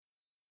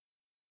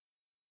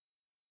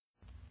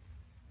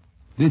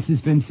This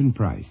is Vincent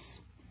Price.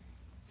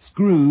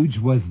 Scrooge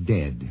was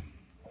dead.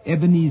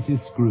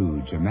 Ebenezer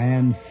Scrooge, a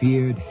man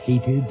feared,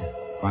 hated,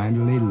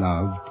 finally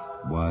loved,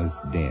 was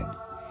dead.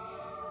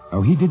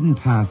 Oh, he didn't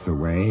pass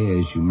away,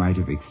 as you might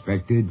have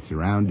expected,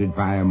 surrounded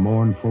by a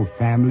mournful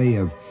family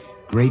of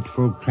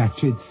grateful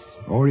Cratchits,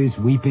 or his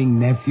weeping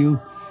nephew,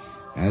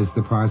 as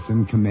the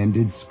parson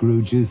commended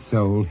Scrooge's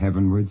soul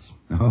heavenwards.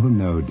 Oh,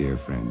 no, dear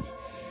friends.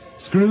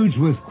 Scrooge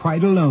was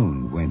quite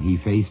alone when he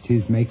faced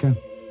his Maker.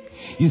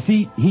 You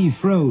see, he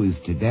froze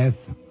to death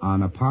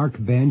on a park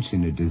bench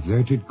in a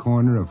deserted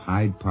corner of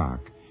Hyde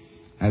Park,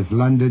 as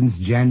London's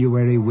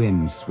January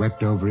wind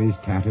swept over his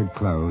tattered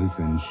clothes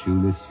and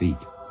shoeless feet.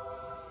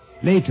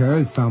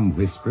 Later, some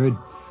whispered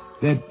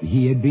that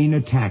he had been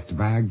attacked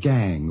by a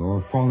gang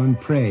or fallen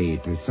prey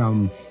to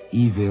some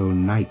evil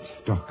night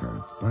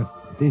stalker,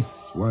 but this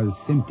was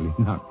simply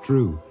not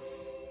true.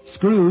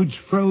 Scrooge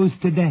froze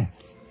to death,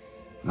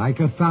 like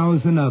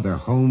 1,000 other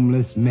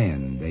homeless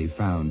men they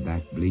found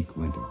that bleak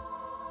winter.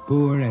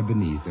 Poor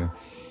Ebenezer.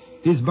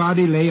 His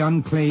body lay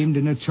unclaimed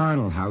in a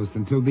charnel house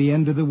until the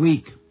end of the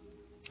week.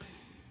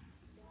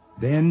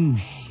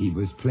 Then he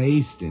was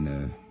placed in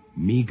a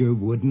meager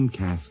wooden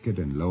casket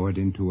and lowered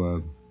into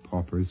a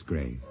pauper's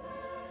grave.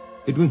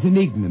 It was an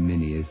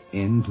ignominious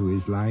end to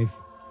his life,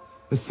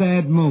 a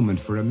sad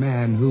moment for a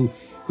man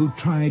who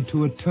tried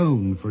to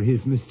atone for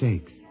his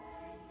mistakes.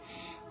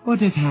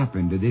 What had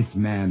happened to this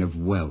man of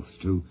wealth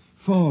to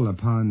fall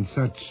upon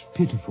such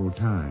pitiful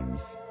times?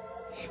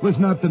 Was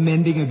not the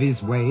mending of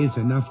his ways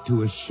enough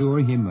to assure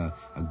him a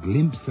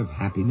glimpse of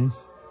happiness?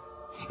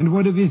 And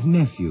what of his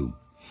nephew?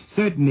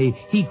 Certainly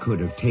he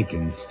could have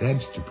taken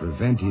steps to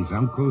prevent his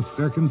uncle's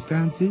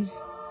circumstances.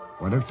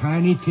 What of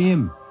Tiny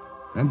Tim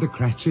and the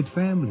Cratchit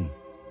family?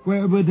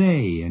 Where were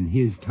they in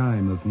his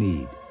time of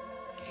need?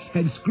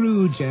 Had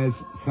Scrooge, as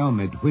some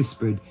had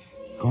whispered,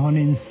 gone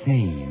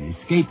insane,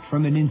 escaped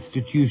from an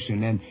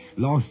institution, and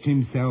lost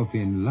himself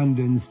in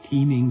London's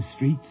teeming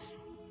streets?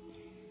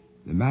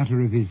 The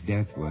matter of his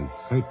death was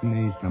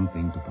certainly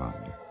something to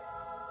ponder.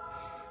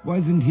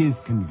 Wasn't his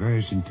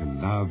conversion to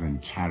love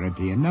and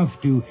charity enough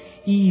to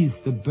ease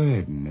the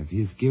burden of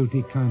his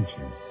guilty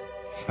conscience?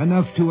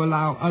 Enough to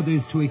allow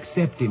others to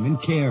accept him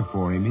and care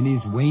for him in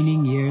his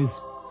waning years?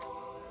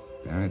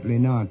 Apparently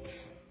not,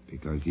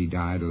 because he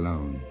died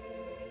alone.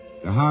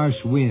 The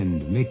harsh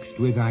wind mixed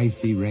with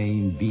icy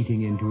rain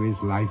beating into his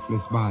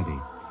lifeless body.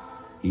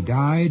 He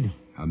died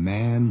a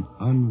man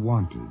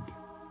unwanted.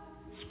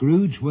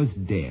 Scrooge was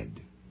dead,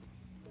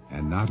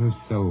 and not a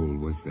soul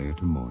was there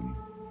to mourn him.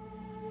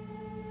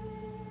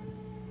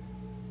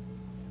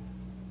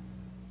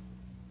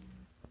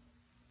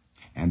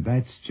 And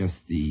that's just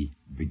the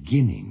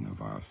beginning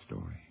of our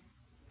story.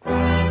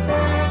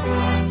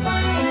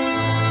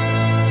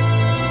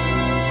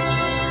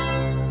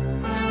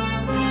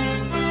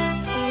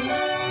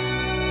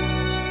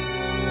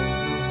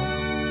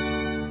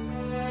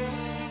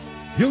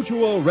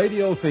 Mutual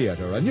Radio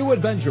Theater, a new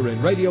adventure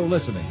in radio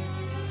listening.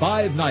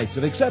 5 nights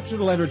of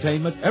exceptional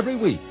entertainment every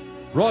week,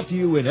 brought to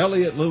you in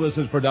Elliott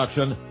Lewis's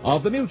production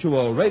of the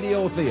Mutual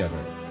Radio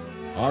Theater.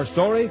 Our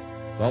story,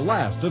 The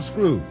Last of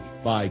Scrooge,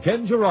 by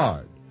Ken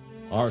Gerard.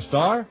 Our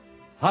star,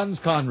 Hans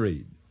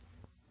Conried.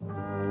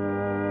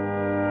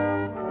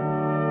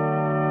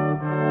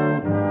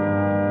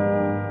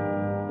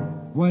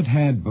 What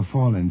had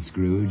befallen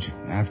Scrooge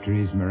after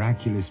his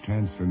miraculous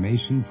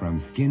transformation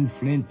from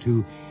skinflint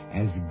to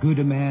as good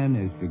a man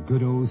as the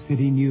good old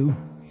city knew?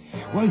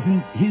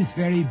 Wasn't his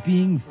very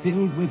being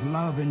filled with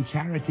love and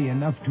charity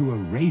enough to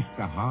erase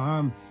the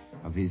harm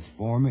of his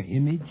former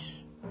image?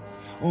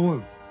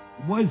 Or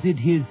was it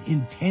his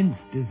intense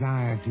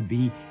desire to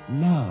be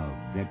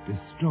loved that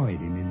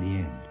destroyed him in the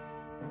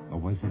end? Or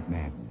was it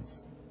madness?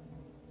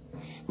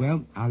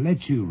 Well, I'll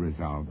let you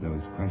resolve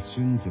those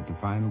questions at the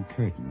final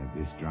curtain of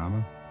this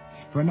drama.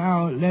 For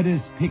now, let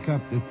us pick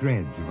up the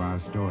threads of our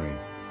story.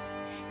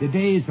 The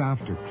days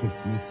after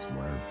Christmas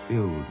were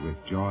filled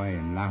with joy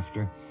and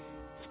laughter.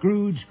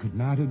 Scrooge could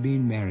not have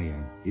been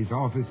merrier, his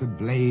office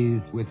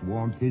ablaze with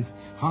warmth, his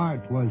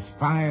heart was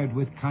fired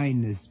with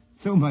kindness,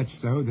 so much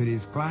so that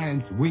his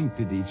clients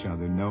winked at each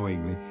other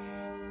knowingly.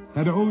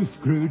 Had old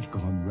Scrooge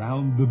gone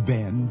round the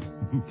bend?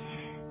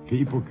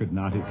 People could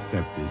not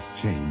accept this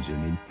change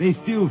in him. They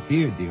still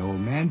feared the old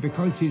man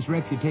because his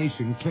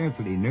reputation,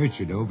 carefully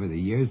nurtured over the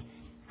years,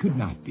 could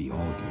not be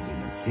altered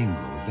in a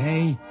single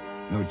day,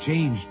 nor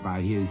changed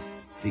by his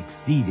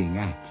succeeding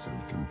acts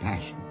of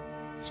compassion.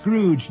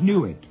 Scrooge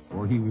knew it,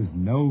 for he was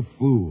no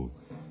fool.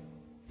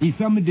 He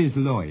summoned his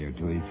lawyer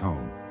to his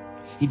home.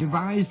 He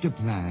devised a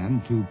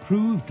plan to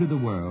prove to the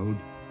world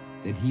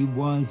that he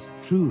was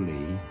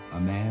truly a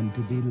man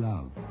to be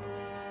loved.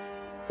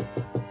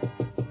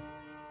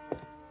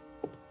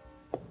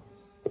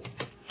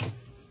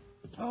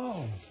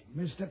 Oh,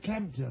 Mr.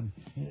 Campton.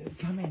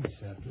 Come in,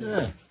 sir, please.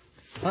 Yeah.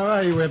 How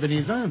are you,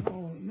 Ebenezer?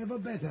 Oh, never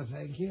better,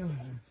 thank you.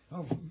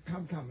 Oh,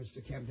 come,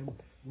 Mr. Campton.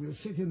 We'll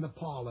sit in the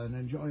parlor and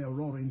enjoy a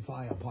roaring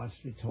fire whilst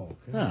we talk.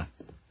 Ah.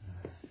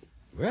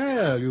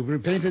 Well, you've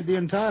repainted the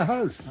entire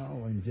house.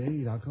 Oh,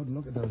 indeed. I couldn't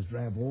look at those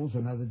drab walls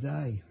another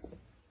day.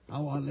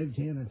 how I lived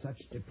here in such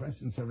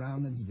depressing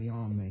surroundings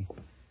beyond me.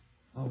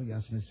 Oh,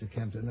 yes, Mr.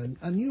 Kempton,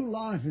 a new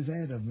life is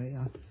ahead of me.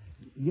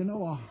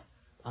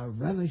 I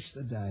relish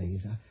the days.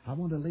 I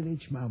want to live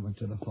each moment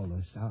to the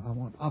fullest. I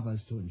want others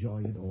to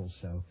enjoy it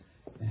also.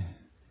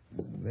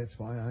 That's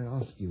why I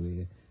ask you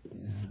here.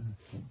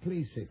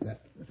 Please sit there.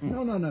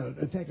 No.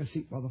 Take a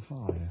seat by the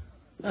fire.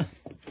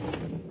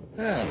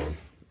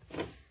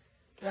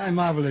 I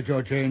marvel at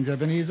your change,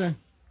 Ebenezer.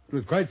 It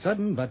was quite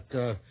sudden, but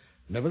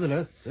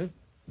nevertheless,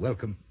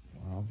 welcome.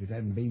 Well, if it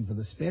hadn't been for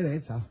the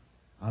spirits,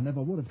 I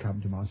never would have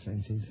come to my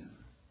senses.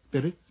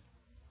 Spirits?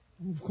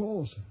 Of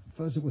course.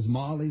 First it was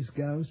Marley's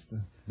ghost,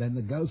 then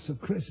the ghosts of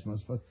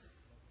Christmas, but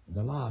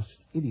the last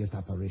idiot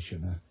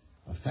apparition,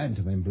 a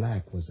phantom in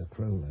black, was the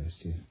cruelest.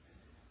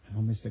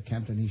 Oh, Mr.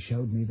 Kempton, he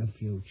showed me the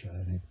future,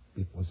 and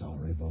it was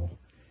horrible.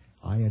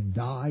 I had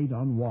died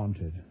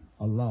unwanted,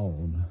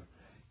 alone.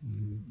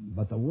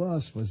 But the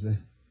worst was the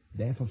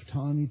death of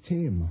Tiny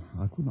Tim.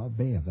 I could not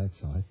bear that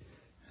sight.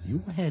 You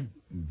had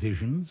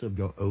visions of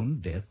your own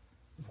death?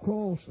 Of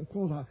course.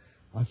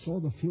 I saw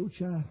the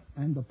future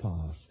and the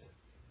past.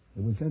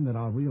 It was then that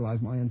I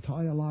realized my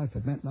entire life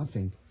had meant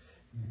nothing.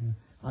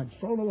 I'd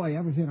thrown away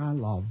everything I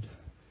loved.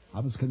 I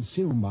was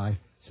consumed by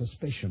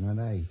suspicion and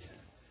hate.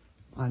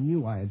 I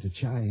knew I had to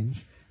change.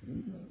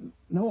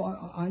 No,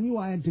 I knew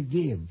I had to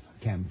give,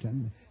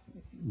 Campton.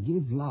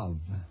 Give love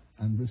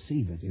and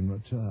receive it in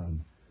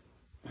return.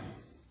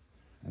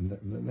 And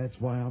that's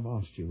why I've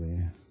asked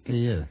you here.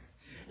 Yeah.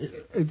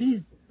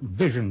 These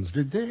visions,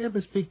 did they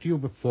ever speak to you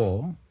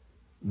before?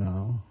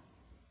 No.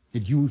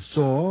 Did you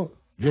saw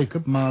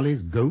Jacob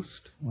Marley's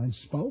ghost? I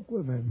spoke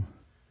with him.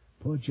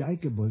 Poor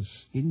Jacob was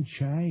in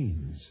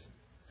chains.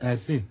 I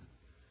see.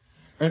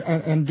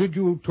 And did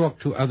you talk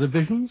to other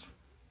visions?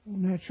 Oh,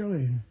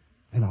 naturally.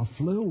 And I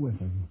flew with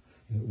him.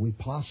 We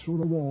passed through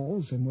the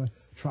walls and were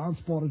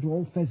transported to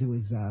old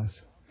Fezziwig's house.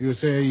 You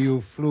say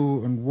you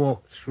flew and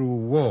walked through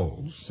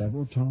walls?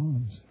 Several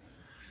times.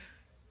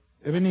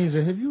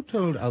 Ebenezer, have you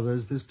told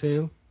others this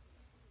tale?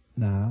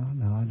 No,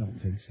 I don't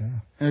think so.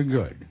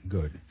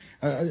 Good.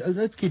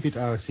 Let's keep it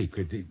our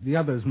secret. The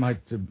others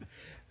might, some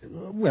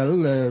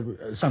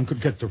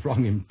could get the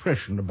wrong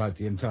impression about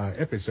the entire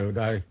episode.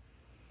 I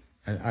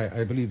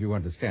believe you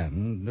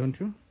understand, don't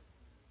you?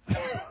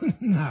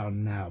 No,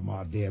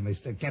 my dear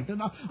Mr.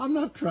 Kempton. I'm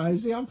not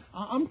crazy.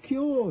 I'm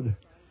cured.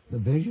 The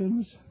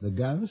visions, the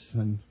ghosts,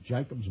 and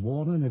Jacob's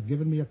warning have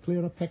given me a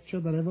clearer picture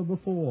than ever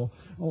before.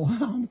 Oh,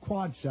 I'm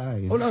quite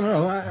sane. Oh,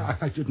 no,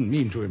 I didn't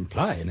mean to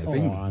imply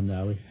anything. Oh, I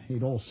know.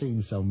 It all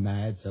seems so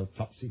mad, so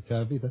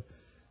topsy-turvy, that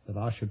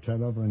I should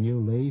turn over a new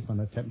leaf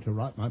and attempt to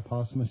right my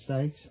past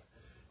mistakes.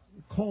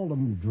 Call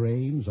them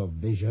dreams or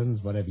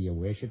visions, whatever you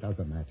wish. It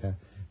doesn't matter.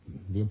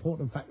 The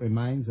important fact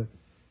remains that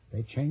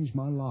they changed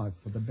my life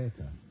for the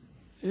better.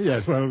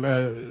 Yes, well,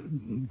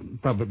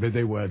 probably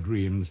they were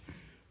dreams.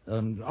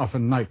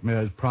 Often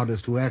nightmares prod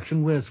us to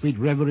action where sweet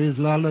reveries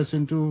lull us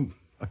into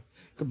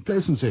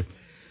complacency.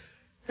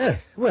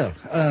 Yes, well,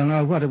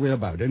 now what are we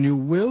about? A new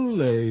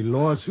will, a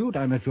lawsuit?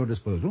 I'm at your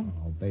disposal.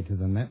 Oh, better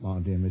than that, my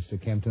dear Mr.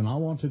 Kempton. I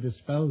want to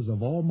dispose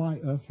of all my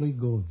earthly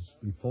goods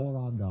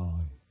before I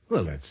die.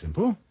 Well, that's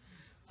simple.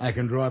 I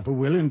can draw up a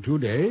will in 2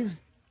 days.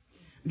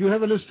 Do you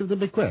have a list of the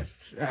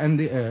bequests and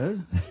the heirs?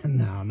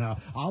 No.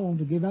 I want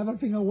to give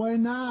everything away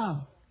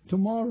now,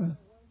 tomorrow.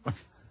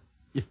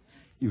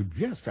 You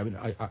jest. I mean,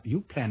 are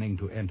you planning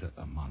to enter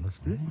a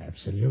monastery? Oh,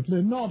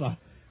 absolutely not.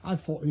 I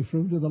thought you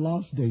through to the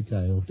last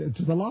detail,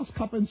 to the last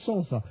cup and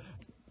saucer.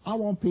 I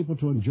want people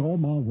to enjoy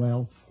my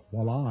wealth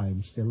while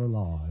I'm still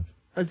alive.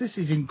 This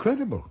is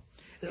incredible.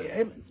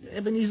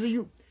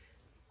 Ebenezer,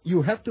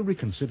 you have to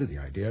reconsider the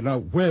idea. Now,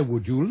 where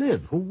would you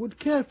live? Who would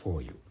care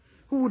for you?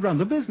 Who would run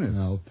the business?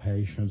 No,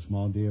 patience,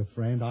 my dear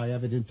friend. I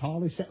have it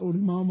entirely settled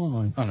in my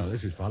mind. Oh, no,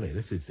 this is folly.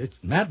 It's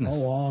madness.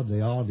 Oh, hardly.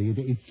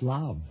 It's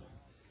love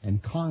and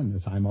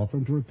kindness I'm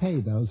offering to repay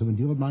those who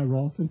endured my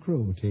wrath and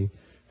cruelty.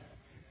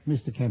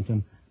 Mr.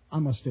 Kempton, I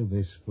must do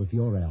this with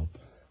your help.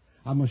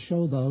 I must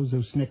show those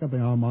who snicker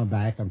behind my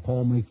back and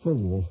call me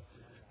fool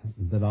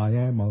that I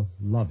am a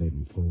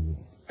loving fool.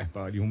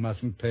 But you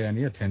mustn't pay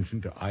any attention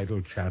to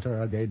idle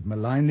chatter, or they'd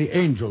malign the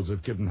angels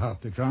if given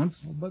half the chance.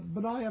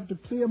 But I have to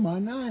clear my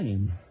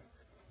name.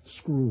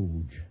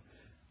 Scrooge.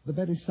 The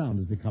very sound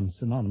has become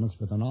synonymous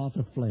with an heart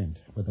of flint,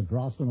 with a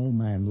grasping old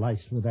man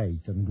laced with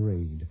hate and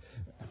greed.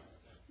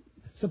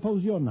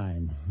 Suppose your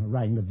name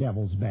rang the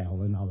devil's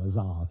bell in others'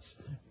 hearts.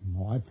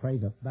 Oh, I pray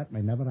that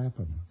may never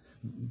happen.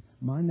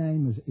 My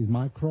name is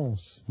my cross,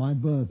 my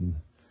burden.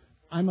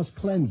 I must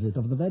cleanse it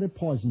of the very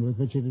poison with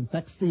which it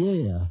infects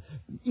the air.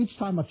 Each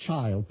time a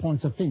child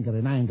points a finger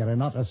in anger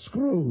and utters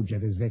Scrooge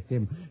at his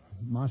victim,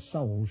 my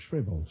soul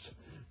shrivels.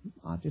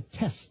 I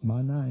detest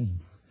my name.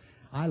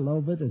 I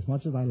loathe it as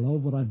much as I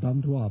loathe what I've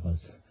done to others.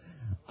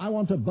 I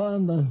want to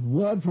burn the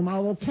word from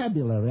our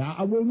vocabulary.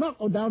 I will not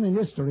go down in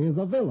history as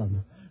a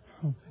villain.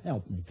 Oh,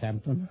 help me,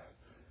 Campton.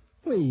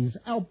 Please,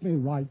 help me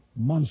right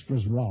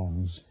monstrous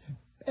wrongs.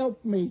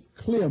 Help me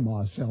clear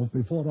myself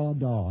before I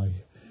die.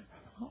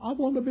 I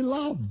want to be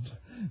loved.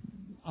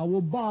 I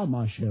will buy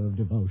my share of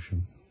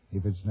devotion.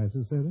 if it's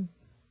necessary.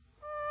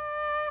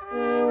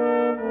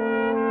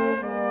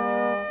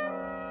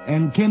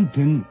 And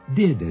Kempton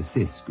did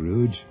assist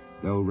Scrooge,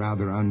 though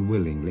rather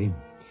unwillingly.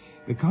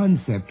 The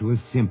concept was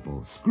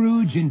simple.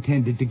 Scrooge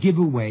intended to give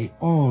away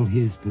all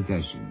his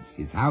possessions,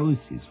 his house,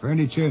 his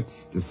furniture,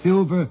 the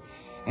silver,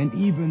 and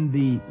even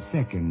the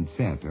second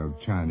set of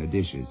china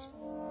dishes.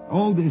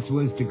 All this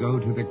was to go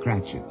to the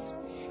Cratchits.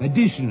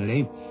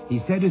 Additionally, he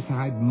set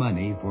aside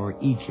money for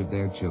each of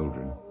their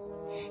children.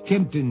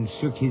 Kempton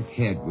shook his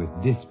head with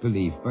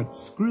disbelief, but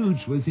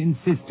Scrooge was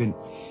insistent.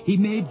 He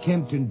made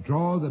Kempton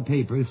draw the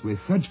papers with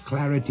such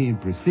clarity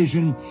and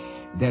precision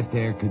that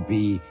there could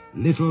be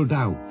little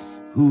doubt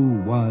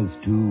who was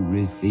to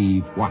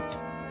receive what.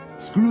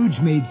 Scrooge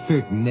made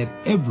certain that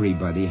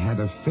everybody had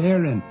a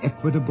fair and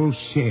equitable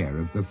share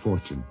of the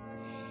fortune.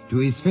 To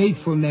his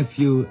faithful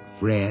nephew,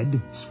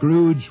 Fred,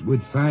 Scrooge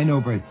would sign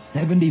over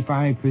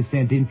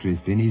 75%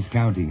 interest in his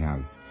counting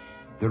house.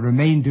 The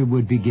remainder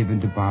would be given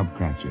to Bob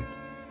Cratchit.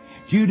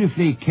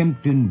 Dutifully,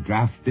 Kempton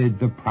drafted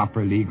the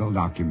proper legal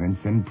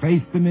documents and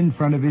placed them in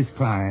front of his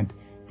client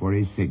for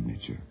his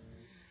signature.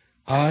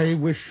 I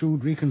wish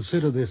you'd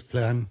reconsider this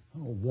plan.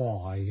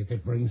 Why, if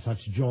it brings such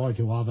joy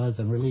to others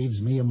and relieves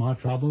me of my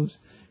troubles?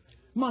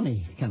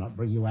 Money cannot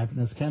bring you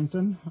happiness,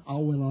 Kempton. How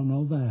will I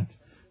know that?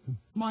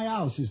 My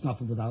house is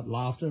nothing without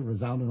laughter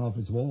resounding off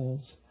its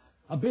walls.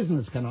 A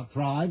business cannot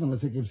thrive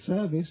unless it gives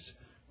service.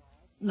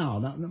 No,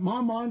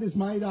 my mind is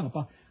made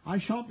up. I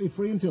shan't be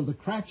free until the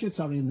Cratchits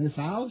are in this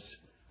house,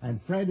 and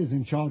Fred is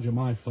in charge of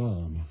my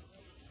firm.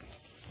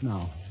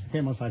 Now,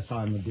 here must I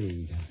sign the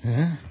deed.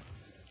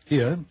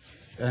 Here,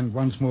 and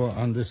once more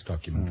on this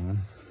document.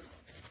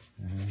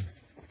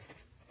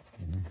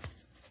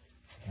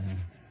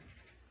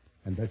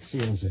 And that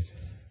seals it.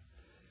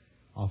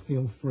 I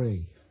feel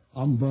free,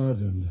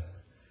 unburdened.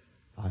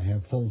 I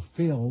have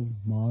fulfilled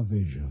my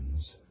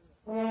visions.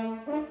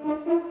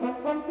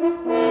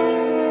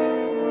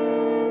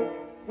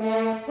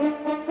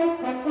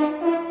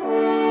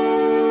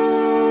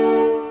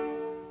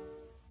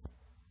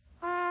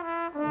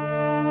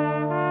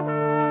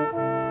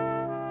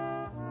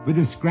 With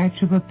a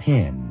scratch of a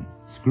pen,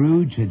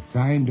 Scrooge had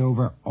signed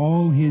over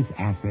all his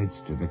assets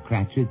to the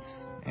Cratchits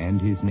and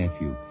his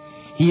nephew.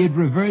 He had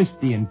reversed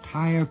the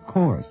entire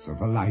course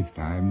of a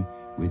lifetime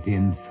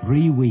within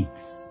 3 weeks.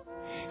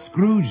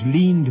 Scrooge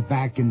leaned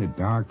back in the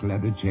dark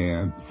leather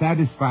chair,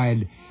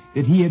 satisfied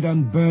that he had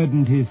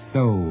unburdened his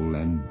soul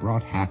and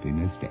brought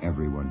happiness to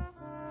everyone.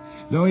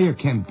 Lawyer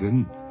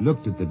Kempton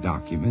looked at the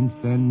documents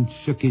and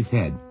shook his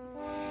head.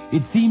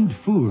 It seemed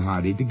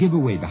foolhardy to give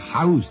away the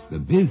house, the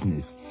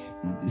business.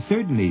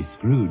 Certainly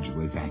Scrooge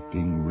was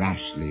acting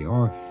rashly,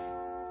 or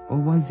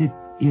was it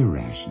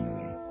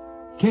irrationally?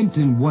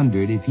 Kempton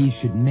wondered if he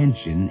should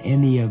mention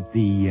any of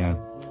the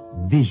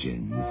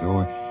visions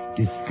or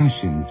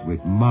discussions with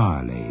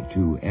Marley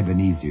to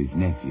Ebenezer's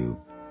nephew.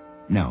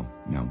 No,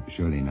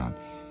 surely not.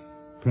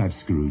 Perhaps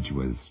Scrooge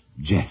was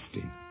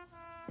jesting.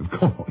 Of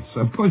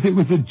course it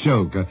was a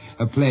joke,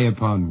 a play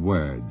upon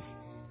words.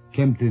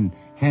 Kempton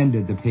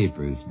handed the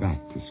papers back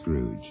to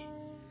Scrooge.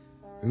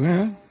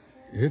 Well,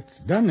 it's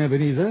done,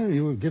 Ebenezer.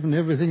 You have given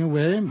everything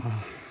away.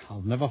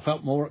 I've never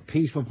felt more at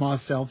peace with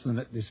myself than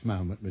at this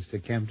moment, Mr.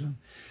 Kempton.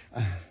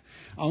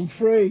 I'm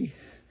free.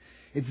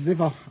 It's as if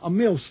a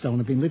millstone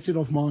had been lifted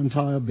off my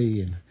entire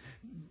being.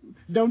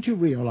 Don't you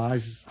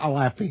realize how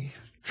happy,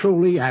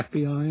 truly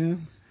happy I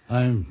am?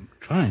 I'm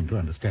trying to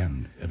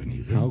understand,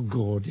 Ebenezer. Oh,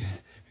 good.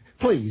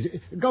 Please,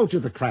 go to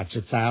the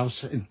Cratchit's house,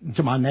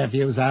 to my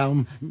nephew's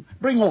home.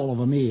 Bring all of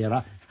them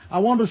here. I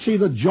want to see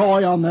the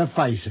joy on their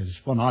faces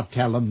when I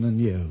tell them the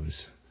news.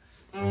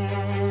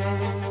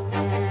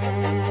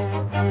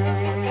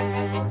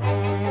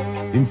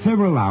 In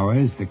several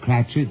hours, the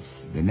Cratchits,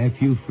 the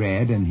nephew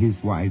Fred and his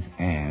wife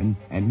Anne,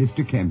 and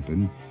Mr.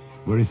 Kempton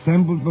were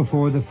assembled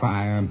before the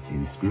fire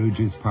in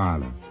Scrooge's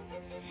parlor.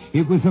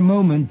 It was a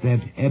moment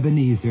that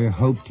Ebenezer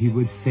hoped he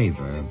would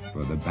savor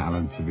for the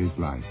balance of his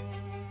life.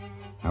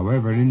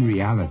 However, in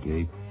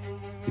reality,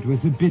 it was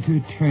a bitter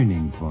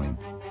turning point,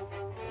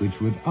 which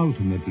would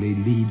ultimately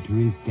lead to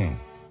his death.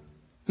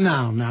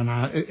 No.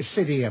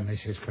 Sit here,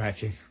 Mrs.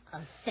 Cratchit.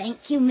 Oh, thank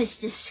you,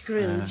 Mr.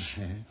 Scrooge.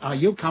 Are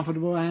you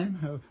comfortable,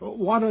 Anne?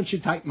 Why don't you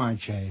take my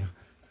chair?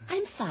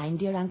 I'm fine,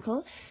 dear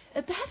uncle.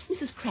 Perhaps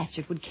Mrs.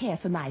 Cratchit would care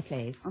for my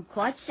place. I'm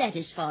quite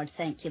satisfied,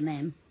 thank you,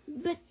 ma'am.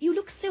 But you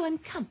look so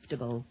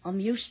uncomfortable. I'm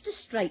used to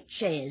straight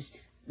chairs.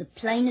 The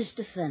plainest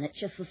of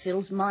furniture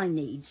fulfills my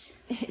needs.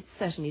 It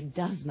certainly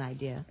does, my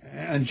dear.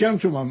 And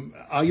gentlemen,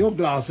 are your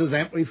glasses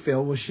amply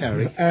filled with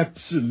sherry?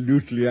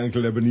 Absolutely,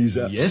 Uncle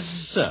Ebenezer. Yes,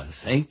 sir.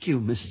 Thank you,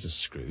 Mr.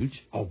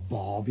 Scrooge. Oh,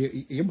 Bob,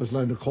 you must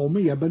learn to call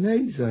me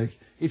Ebenezer.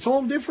 It's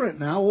all different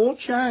now, all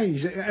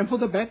changed, and for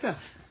the better.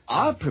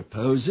 I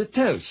propose a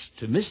toast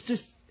to Mr.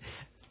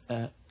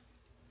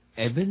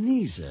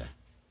 Ebenezer.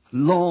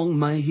 Long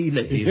may he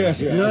live.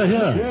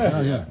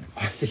 Yeah.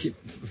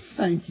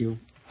 Thank you.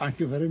 Thank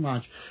you very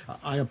much.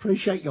 I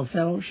appreciate your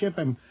fellowship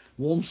and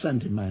warm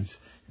sentiments.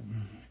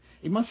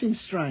 It must seem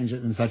strange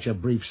that in such a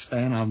brief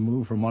span I've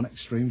moved from one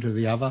extreme to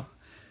the other.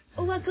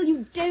 Oh, Uncle,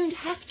 you don't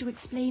have to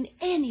explain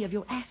any of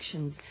your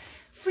actions.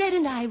 Fred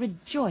and I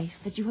rejoice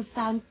that you have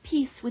found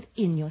peace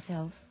within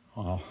yourself.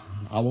 Oh,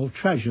 I will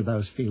treasure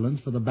those feelings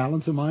for the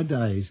balance of my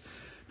days,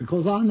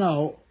 because I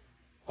know,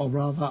 or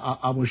rather,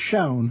 I was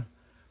shown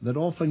that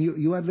often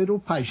you had little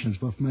patience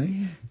with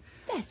me.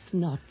 That's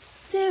not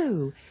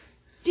so.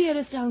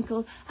 Dearest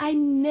Uncle, I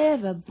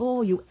never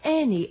bore you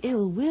any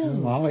ill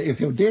will. Well,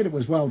 if you did, it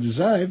was well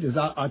deserved, as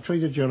I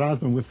treated your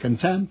husband with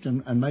contempt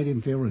and made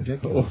him feel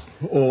ridiculous.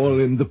 Oh, all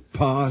in the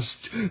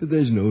past.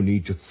 There's no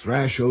need to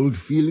thrash old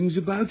feelings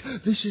about.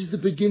 This is the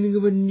beginning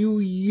of a new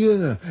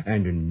year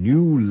and a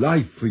new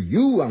life for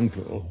you,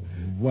 Uncle.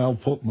 Well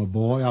put, my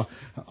boy.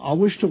 I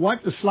wish to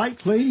wipe the slate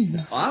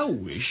clean. I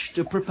wish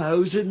to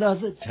propose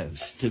another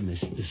toast to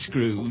Mr.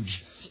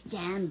 Scrooge. Sit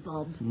down,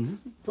 Bob.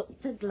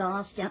 Put the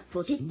glass down.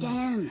 Put it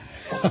down.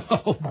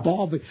 Oh,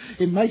 Bob,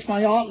 it makes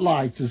my heart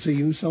light to see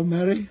you so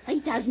merry. He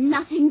does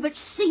nothing but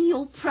sing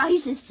your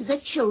praises to the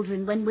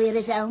children when we're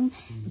at home.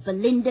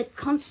 Belinda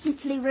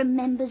constantly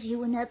remembers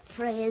you in her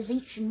prayers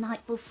each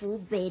night before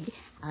bed.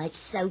 Oh, it's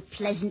so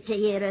pleasant to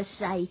hear her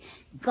say,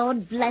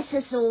 God bless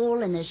us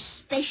all, and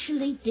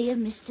especially dear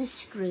Mr.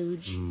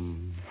 Scrooge.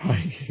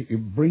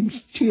 It brings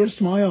tears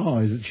to my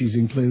eyes that she's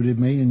included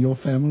me in your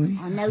family.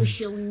 I know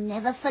she'll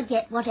never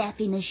forget what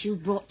happiness you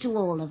brought to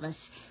all of us.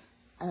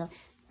 And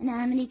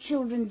how many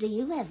children do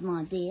you have,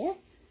 my dear?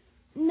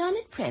 None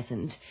at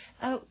present.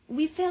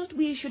 We felt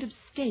we should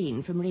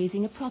abstain from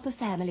raising a proper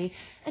family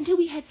until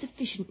we had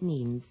sufficient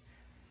means.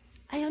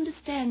 I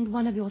understand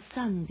one of your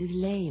sons is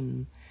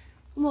lame.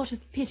 What a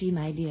pity,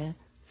 my dear.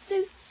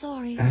 So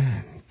sorry.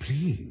 Anne,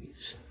 please.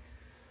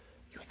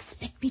 You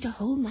expect me to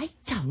hold my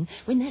tongue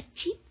when that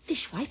cheap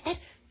fishwife, that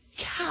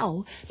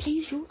cow,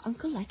 plays your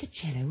uncle like a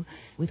cello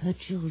with her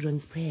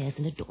children's prayers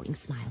and adoring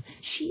smile.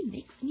 She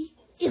makes me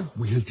ill.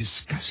 We'll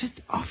discuss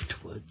it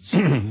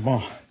afterwards.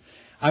 Well,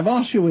 I've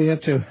asked you here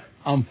to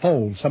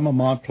unfold some of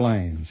my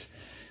plans.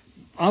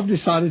 I've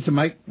decided to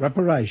make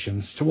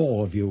reparations to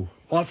all of you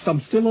whilst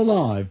I'm still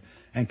alive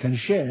and can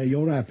share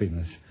your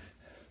happiness.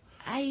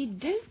 I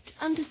don't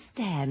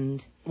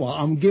understand. Well,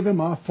 I'm giving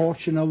my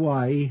fortune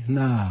away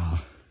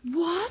now.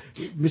 What?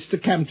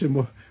 Mr.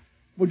 Campton,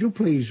 would you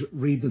please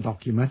read the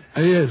document?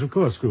 Yes, of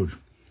course, Scrooge.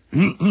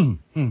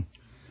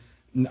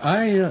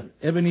 I,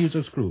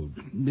 Ebenezer Scrooge,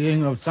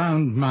 being of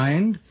sound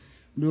mind,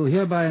 do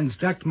hereby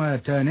instruct my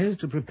attorneys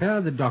to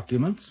prepare the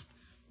documents.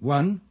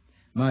 1,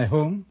 my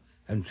home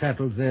and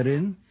chattels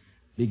therein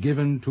be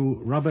given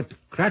to Robert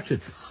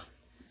Cratchit.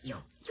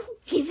 You're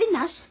giving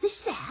us this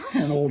house?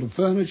 And all the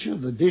furniture,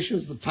 the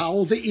dishes, the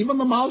towels, even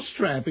the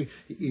mousetrap.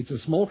 It's a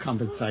small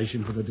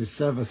compensation for the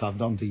disservice I've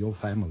done to your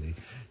family.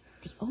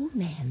 The old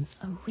man's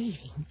a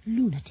raving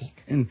lunatic.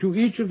 And to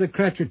each of the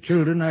Cratchit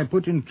children I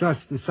put in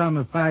trust the sum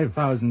of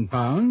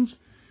 £5,000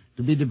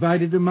 to be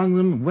divided among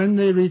them when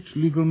they reach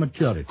legal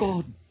maturity.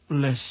 God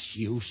bless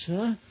you,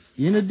 sir.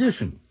 In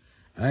addition,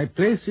 I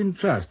place in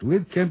trust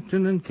with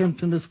Kempton and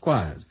Kempton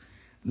Esquires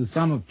the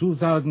sum of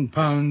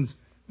 £2,000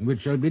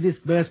 which shall be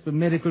disbursed for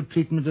medical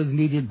treatment as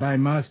needed by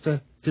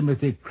Master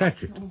Timothy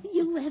Cratchit.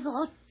 You have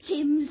our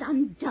Tim's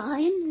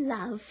undying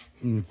love.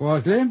 And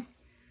fourthly,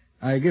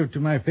 I give to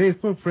my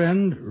faithful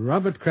friend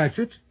Robert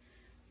Cratchit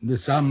the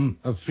sum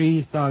of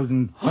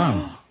 £3,000.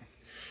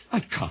 I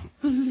can't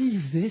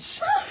believe this.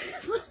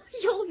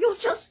 You're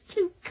just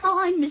too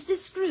kind, Mr.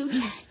 Scrooge.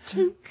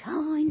 Too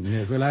kind.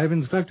 Yes, well, I've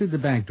instructed the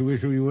bank to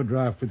issue you a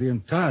draft for the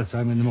entire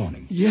sum in the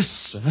morning. Yes,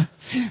 sir.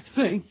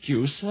 Thank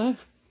you, sir.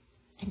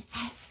 An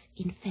ass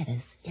in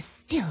feathers is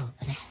still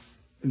an ass.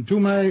 And to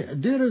my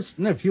dearest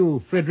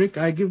nephew, Frederick,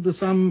 I give the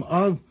sum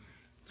of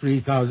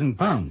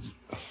 £3,000.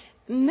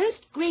 Most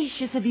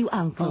gracious of you,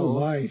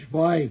 Uncle. Oh,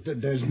 wait.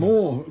 There's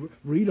more.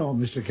 Read on,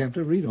 Mr.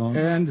 Kempton, read on.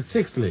 And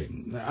sixthly,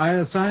 I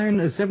assign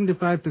a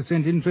 75%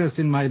 interest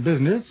in my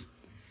business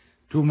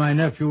to my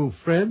nephew,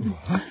 Fred.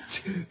 What?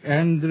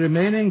 And the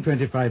remaining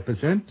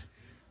 25%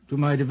 to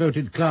my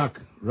devoted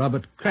clerk,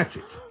 Robert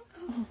Cratchit.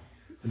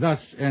 Thus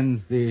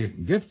ends the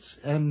gifts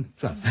and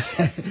trust.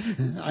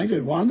 Ain't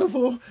it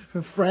wonderful?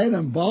 Fred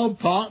and Bob,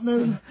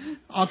 partners.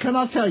 I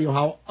cannot tell you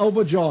how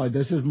overjoyed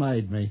this has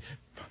made me.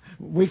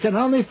 We can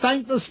only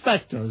thank the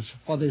spectres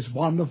for this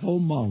wonderful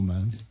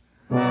moment.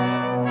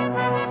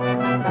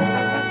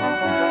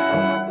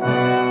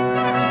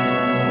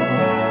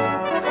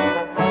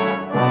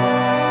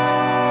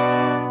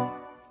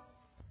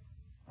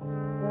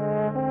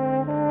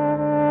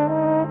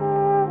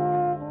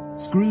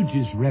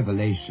 Scrooge's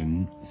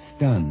revelation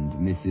stunned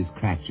Mrs.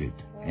 Cratchit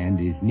and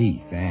his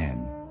niece,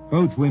 Anne.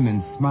 Both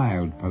women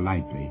smiled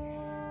politely,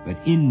 but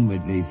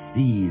inwardly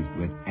seized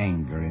with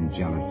anger and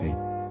jealousy.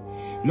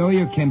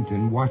 Lawyer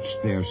Kempton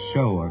watched their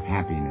show of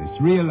happiness,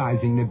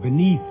 realizing that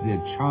beneath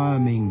the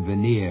charming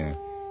veneer,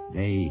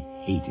 they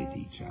hated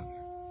each other.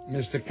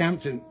 Mr.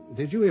 Campton,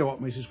 did you hear what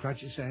Mrs.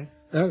 Cratchit said?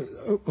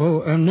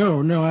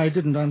 No, I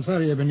didn't. I'm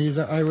sorry,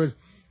 Ebenezer. I was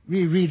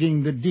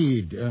rereading the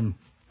deed to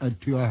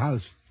your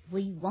house.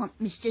 We want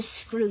Mr.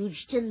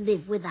 Scrooge to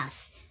live with us.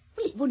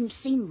 Well, it wouldn't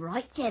seem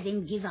right to have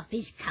him give up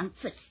his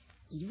comforts,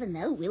 even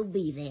though we'll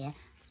be there.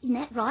 Isn't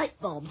that right,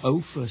 Bob?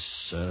 Oh, for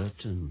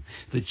certain.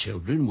 The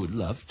children would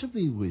love to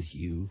be with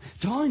you.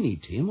 Tiny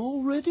Tim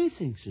already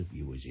thinks of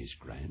you as his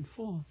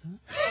grandfather.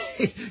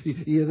 You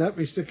hear that,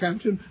 Mr.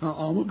 Campton?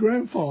 I'm a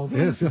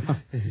grandfather. Yes,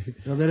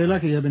 you're very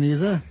lucky,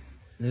 Ebenezer.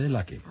 Very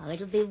lucky. Oh,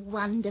 it'll be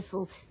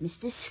wonderful.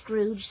 Mr.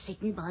 Scrooge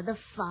sitting by the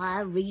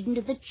fire, reading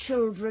to the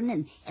children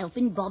and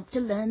helping Bob to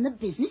learn the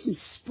business and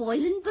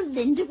spoiling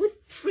Belinda with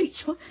treats.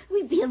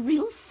 We'd be a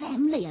real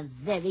family, a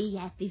very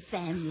happy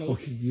family. Oh,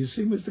 you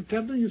see, Mr.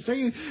 Campton, you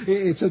see,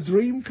 it's a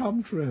dream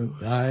come true.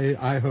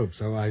 I hope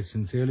so. I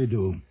sincerely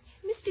do.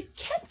 Mr.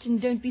 Campton,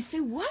 don't be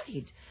so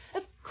worried.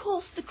 Of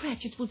course the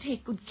Cratchits will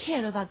take good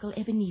care of Uncle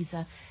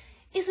Ebenezer.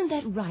 Isn't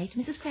that right,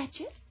 Mrs.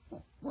 Cratchit?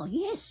 Well,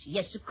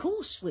 yes, of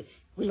course.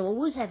 We'll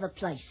always have a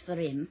place for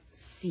him.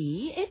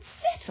 See, it's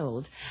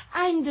settled.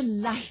 I'm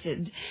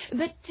delighted.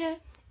 But,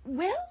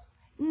 well,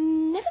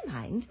 never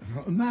mind.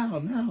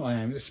 Now, I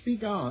am.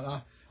 Speak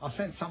on. I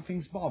sense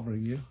something's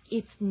bothering you.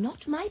 It's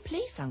not my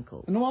place,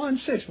 Uncle. No, I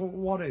insist. Well,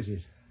 what is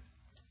it?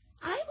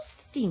 I was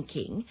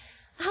thinking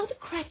how the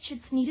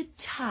Cratchits needed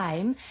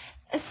time,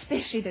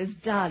 especially those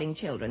darling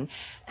children,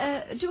 to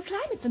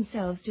acclimate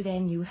themselves to their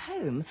new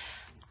home.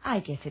 I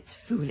guess it's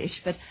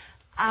foolish, but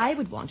I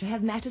would want to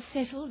have matters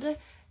settled,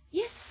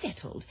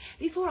 settled,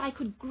 before I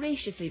could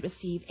graciously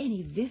receive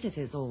any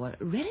visitors or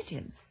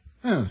relatives.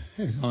 Oh,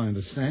 yes, I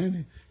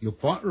understand. You're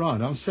quite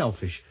right. I'm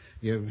selfish.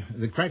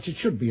 The Cratchits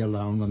should be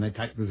alone when they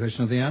take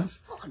possession of the house.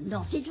 Oh,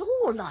 not at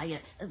all.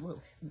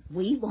 Well,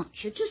 we want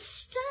you to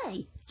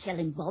stay. Tell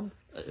him, Bob.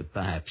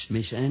 Perhaps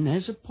Miss Anne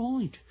has a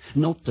point.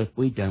 Not that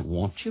we don't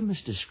want you,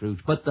 Mr. Scrooge,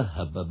 but the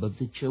hubbub of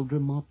the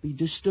children might be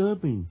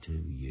disturbing to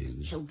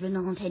you. Children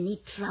aren't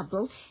any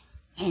trouble.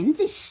 And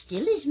this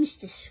still is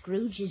Mr.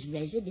 Scrooge's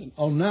residence.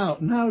 Oh,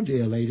 no,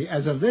 dear lady.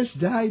 As of this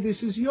day, this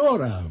is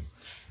your home.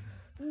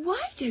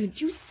 Why don't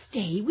you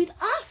stay with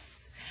us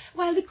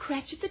while the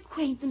Cratchits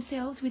acquaint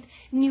themselves with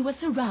newer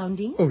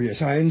surroundings? Oh,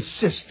 yes, I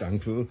insist,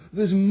 Uncle.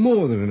 There's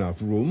more than enough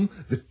room.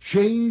 The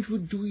change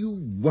would do you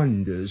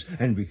wonders,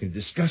 and we can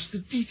discuss the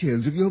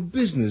details of your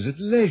business at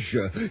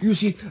leisure. You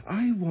see,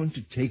 I want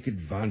to take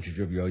advantage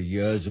of your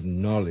years of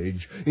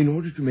knowledge in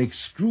order to make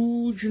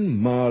Scrooge and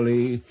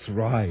Marley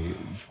thrive.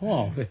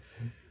 Oh,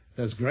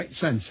 there's great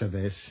sense of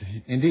this.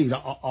 Indeed,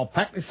 I'll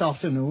pack this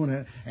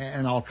afternoon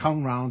and I'll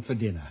come round for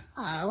dinner.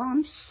 Oh,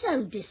 I'm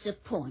so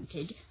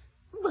disappointed.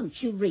 Won't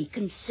you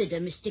reconsider,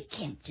 Mr.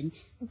 Campton?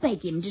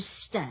 Beg him to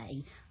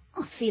stay.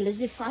 I feel as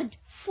if I'd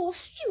forced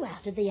you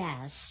out of the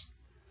house.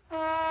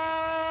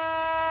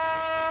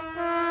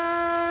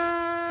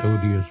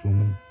 Odious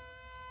woman.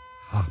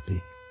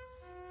 Harpy.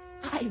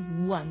 I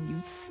won,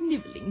 you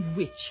snivelling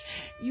witch.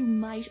 You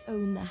might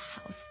own the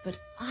house, but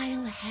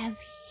I'll have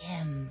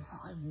him.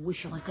 I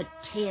wish I could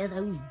tear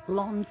those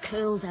blonde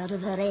curls out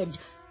of her head.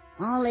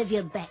 I'll have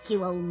you back,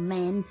 you old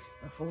man,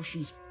 before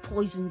she's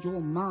poisoned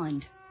your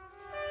mind.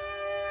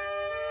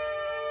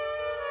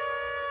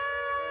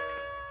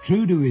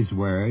 True to his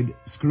word,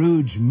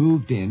 Scrooge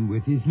moved in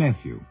with his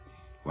nephew,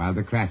 while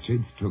the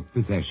Cratchits took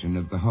possession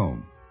of the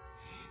home.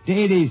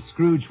 Daily,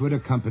 Scrooge would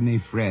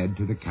accompany Fred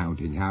to the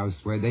counting house,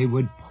 where they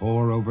would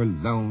pore over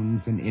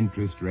loans and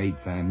interest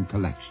rates and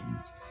collections.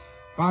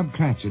 Bob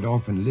Cratchit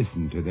often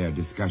listened to their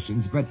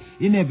discussions, but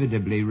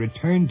inevitably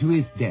returned to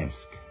his desk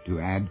to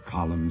add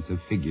columns of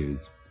figures.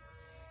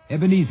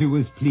 Ebenezer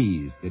was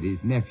pleased that his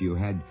nephew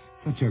had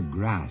such a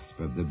grasp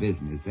of the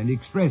business, and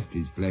expressed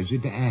his pleasure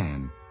to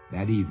Anne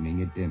that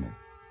evening at dinner.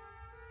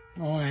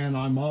 Oh, Anne,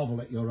 I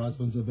marvel at your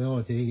husband's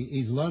ability.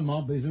 He's learned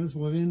my business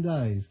within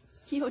days.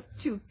 You're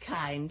too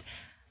kind.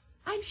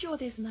 I'm sure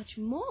there's much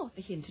more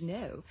for him to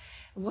know.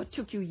 What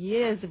took you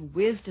years of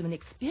wisdom and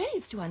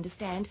experience to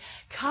understand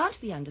can't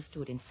be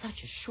understood in such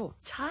a short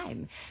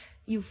time.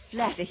 You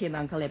flatter him,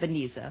 Uncle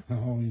Ebenezer.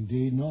 Oh,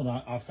 indeed not.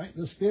 I thank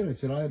the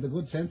spirits that I had the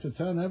good sense to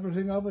turn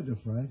everything over to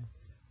Fred.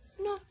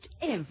 Not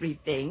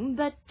everything,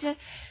 but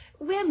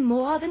we're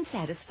more than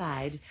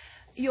satisfied.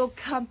 Your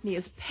company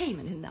is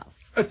payment enough.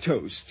 A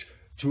toast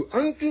to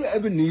Uncle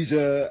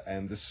Ebenezer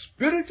and the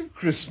spirit of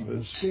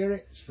Christmas. Oh,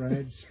 spirits,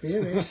 Fred,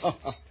 spirits.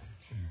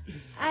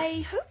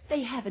 I hope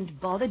they haven't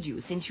bothered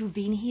you since you've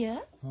been here.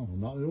 Oh,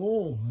 not at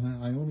all.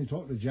 I only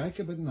talk to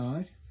Jacob at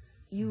night.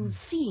 You've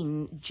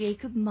seen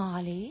Jacob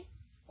Marley?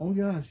 Oh,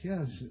 yes.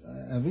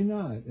 Every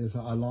night as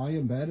I lie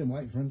in bed and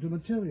wait for him to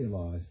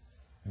materialize.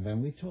 And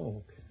then we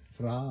talk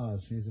for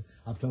hours.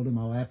 I've told him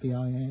how happy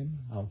I am,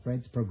 how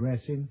Fred's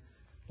progressing,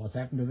 what's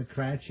happened to the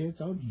Cratchits.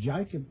 Oh,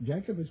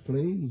 Jacob is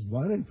pleased,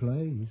 very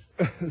pleased.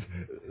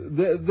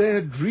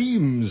 They're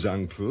dreams,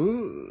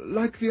 Uncle,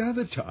 like the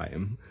other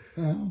time.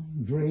 Well,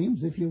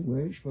 dreams, if you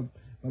wish,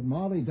 but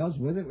Marley does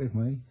with it with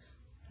me.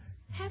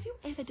 Have you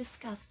ever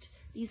discussed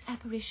these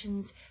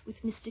apparitions with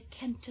Mr.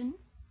 Kempton?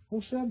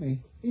 Oh,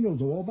 certainly. He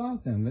knows all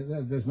about them.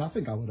 There's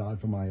nothing I would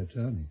hide from my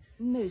attorney.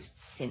 Most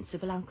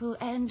sensible, Uncle,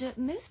 and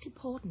most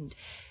important.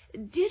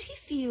 Did he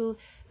feel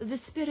the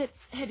spirits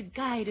had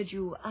guided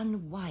you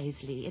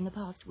unwisely in the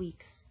past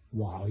weeks?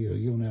 Well,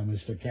 you know,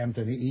 Mr.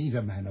 Kempton, he's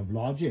a man of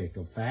logic,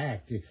 of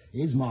fact.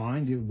 His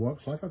mind, it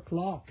works like a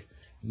clock.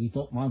 He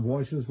thought my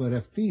voices were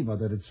a fever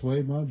that had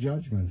swayed my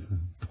judgment.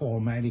 Poor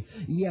man,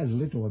 he has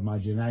little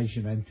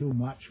imagination and too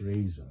much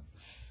reason.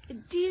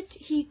 Did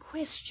he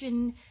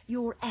question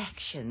your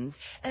actions?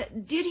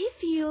 Did he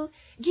feel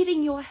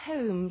giving your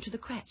home to the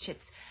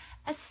Cratchits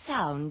a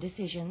sound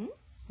decision?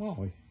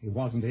 Well, it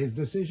wasn't his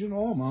decision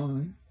or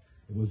mine.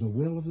 It was the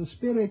will of the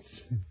spirits.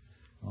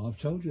 I've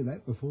told you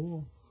that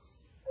before.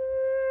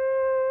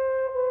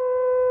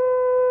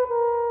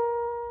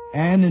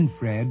 Anne and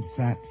Fred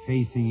sat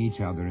facing each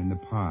other in the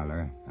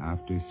parlor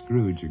after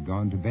Scrooge had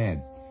gone to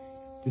bed.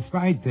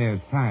 Despite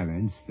their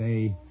silence,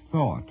 they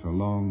thought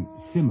along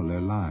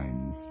similar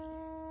lines.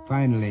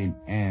 Finally,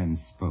 Anne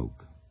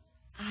spoke.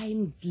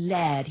 I'm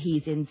glad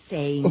he's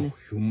insane. Oh,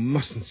 you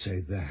mustn't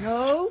say that.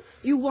 No?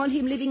 You want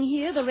him living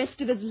here the rest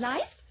of his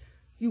life?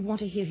 You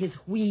want to hear his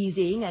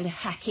wheezing and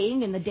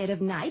hacking in the dead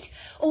of night?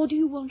 Or do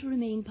you want to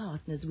remain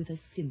partners with a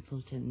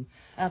simpleton,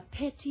 a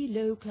petty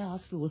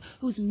low-class fool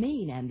whose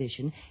main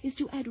ambition is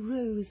to add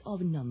rows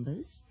of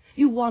numbers?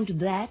 You want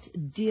that,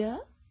 dear?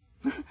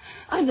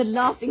 I'm the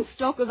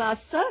laughing-stock of our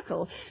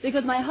circle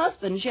because my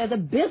husband shares a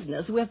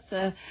business with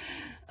a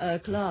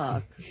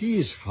clerk.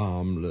 He's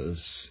harmless.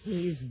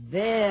 He's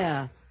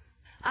there.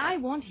 I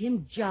want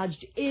him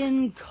judged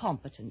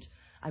incompetent.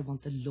 I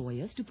want the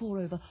lawyers to pore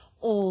over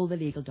all the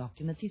legal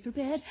documents he's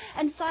prepared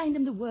and find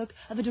them the work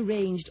of a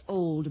deranged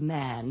old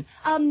man,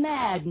 a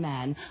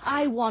madman.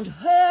 I want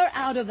her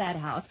out of that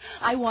house.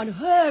 I want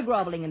her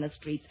groveling in the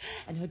streets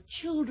and her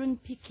children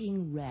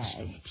picking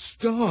rags.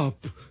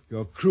 Stop.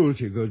 Your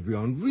cruelty goes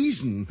beyond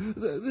reason.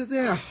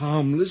 They're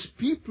harmless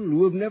people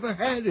who have never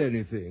had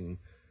anything.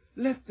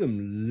 Let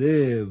them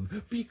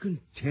live. Be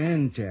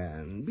content,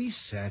 Anne. Be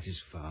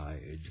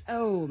satisfied.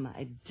 Oh,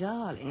 my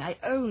darling, I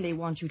only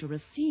want you to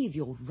receive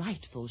your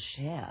rightful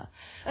share.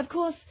 Of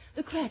course,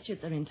 the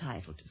Cratchits are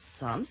entitled to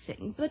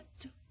something, but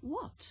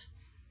what?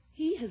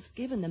 He has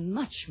given them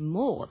much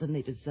more than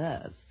they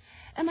deserve.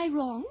 Am I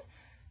wrong?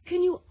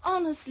 Can you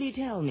honestly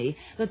tell me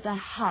that the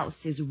house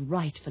is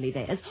rightfully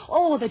theirs,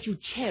 or that you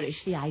cherish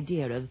the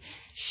idea of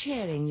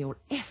sharing your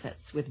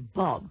efforts with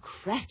Bob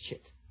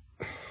Cratchit?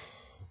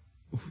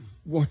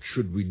 What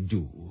should we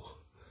do?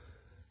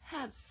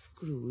 Have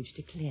Scrooge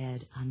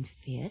declared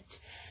unfit,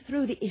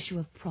 throw the issue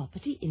of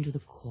property into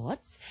the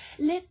courts,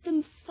 let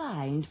them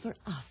find for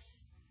us.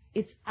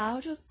 It's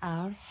out of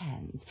our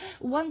hands.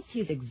 Once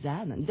he's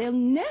examined, they'll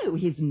know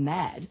he's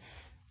mad.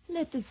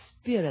 Let the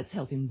spirits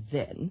help him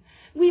then.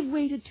 We've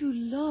waited too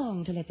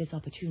long to let this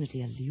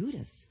opportunity elude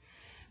us.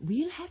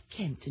 We'll have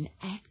Kempton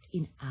act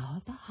in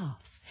our behalf.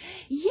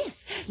 Yes,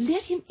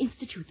 let him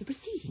institute the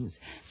proceedings.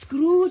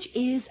 Scrooge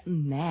is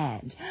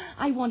mad.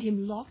 I want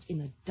him locked in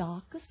the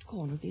darkest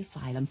corner of the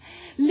asylum.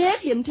 Let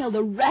him tell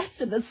the rats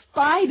and the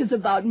spiders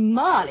about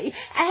Marley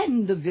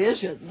and the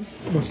visions.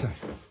 What's that?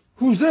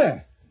 Who's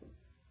there?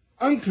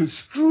 Uncle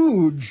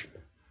Scrooge.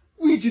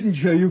 We didn't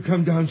hear you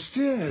come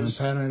downstairs.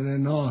 Apparently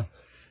not.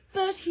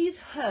 But he's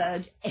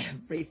heard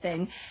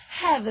everything.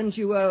 Haven't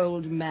you,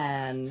 old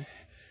man?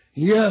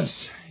 Yes,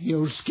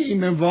 you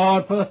scheming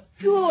viper.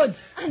 Good.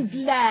 I'm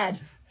glad.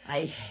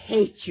 I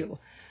hate you.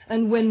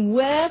 And when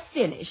we're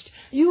finished,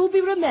 you'll be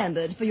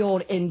remembered for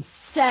your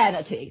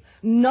insanity,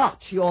 not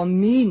your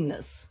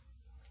meanness.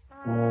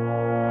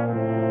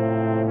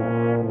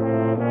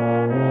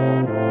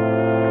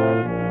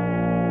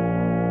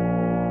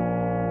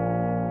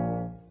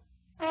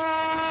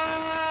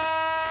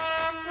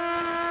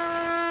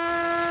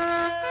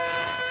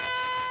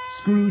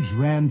 Scrooge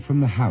ran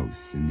from the house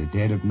in the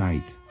dead of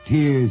night.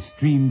 Tears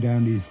streamed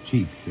down his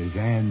cheeks as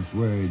Anne's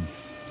words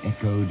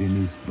echoed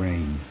in his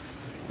brain.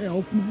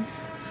 Help me.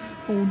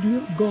 Oh,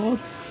 dear God.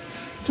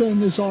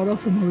 Turn this horror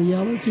from a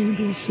reality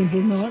into a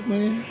simple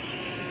nightmare.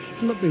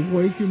 Let me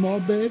wake in my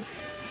bed.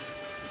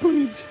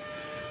 Please,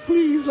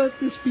 please let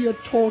this be a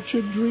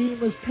tortured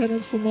dream as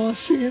penance for my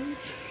sins.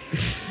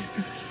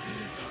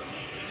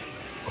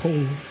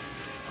 Cold.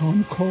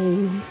 I'm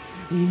cold,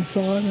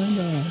 inside and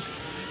out.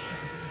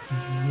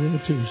 Where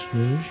to,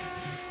 Scrooge?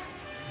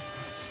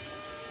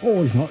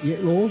 Oh, he's not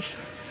yet lost.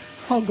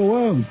 I'll go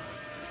home.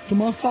 To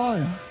my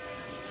fire.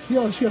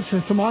 Yes,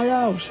 to my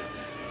house.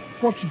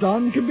 What's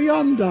done can be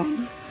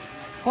undone.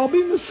 I'll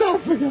be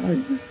myself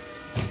again.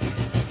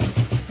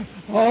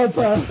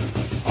 Open!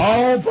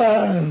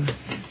 Open!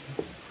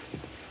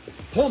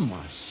 Upon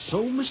my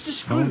soul, Mr. Oh,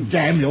 Scrooge.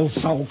 damn your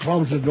soul.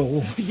 Close the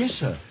door. Yes,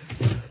 sir.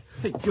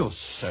 You're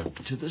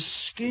soaked to the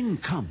skin.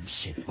 Come,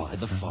 sit by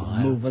the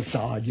fire. Move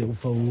aside, you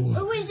fool.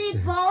 Who is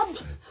it, Bob?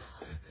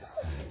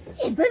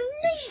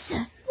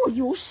 Ebenezer! Well,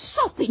 you're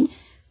sopping.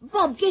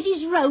 Bob, get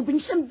his robe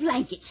and some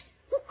blankets.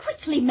 Well,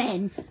 quickly,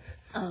 men.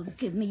 Oh,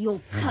 give me your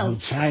coat.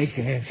 Take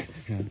it.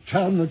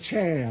 Turn the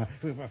chair.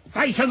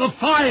 Facing the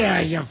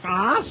fire, you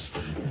farce.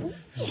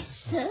 Yes,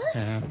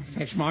 sir.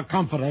 Fetch my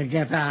comforter and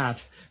get out.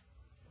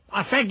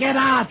 I said get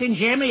out, didn't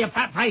you hear me, you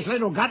fat-faced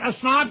little gutter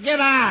snipe? Get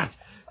out.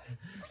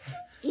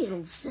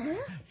 Ill, sir?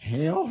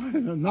 Ill?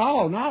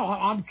 No,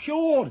 I'm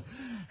cured.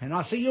 and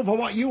I see you for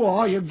what you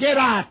are. You get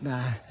out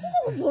now.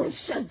 Oh, well,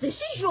 so this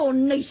is your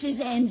niece's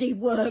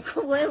handiwork.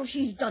 Well,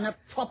 she's done a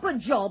proper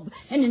job,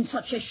 and in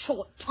such a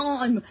short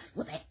time,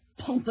 with that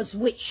pompous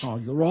witch. Oh,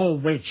 you're all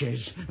witches,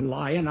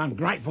 lying,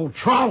 ungrateful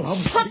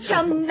troll. Shut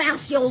your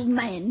mouth, you old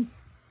man.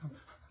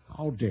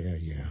 How dare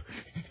you?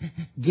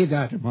 Get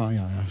out of my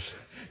house.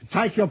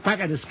 Take your pack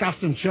of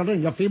disgusting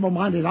children, your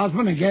feeble-minded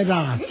husband, and get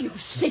out. You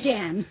sit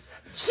down.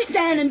 Sit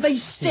down and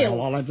be still.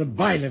 Well, I'll have the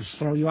bailiffs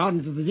throw you out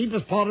into the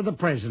deepest part of the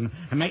prison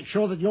and make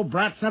sure that your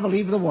brats never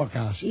leave the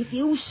workhouse. If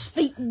you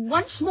speak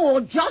once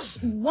more,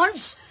 just once,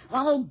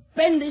 I'll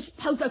bend this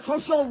poke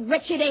across your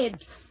wretched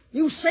head.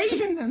 You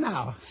see?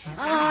 No.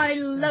 I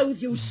loathe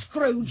you,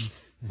 Scrooge.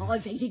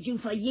 I've hated you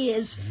for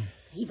years.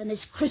 Even this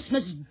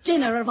Christmas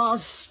dinner of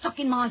ours stuck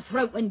in my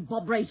throat when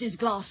Bob raised his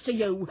glass to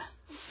you.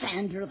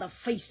 Founder of the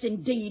feast,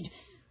 indeed.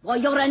 Why,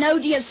 you're an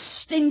odious,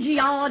 stingy,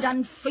 hard,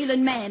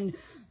 unfeeling man.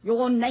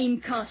 Your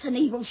name casts an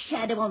evil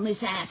shadow on this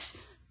ass.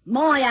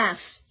 My ass,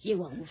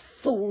 you old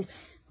fool.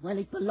 Well,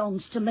 it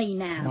belongs to me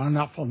now. Well,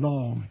 not for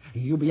long.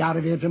 You'll be out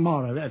of here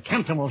tomorrow.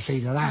 Captain will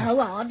see to that.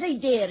 Oh, Hardy,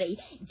 dearie.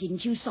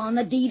 Didn't you sign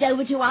the deed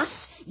over to us?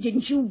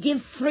 Didn't you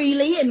give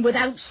freely and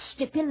without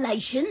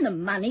stipulation the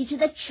money to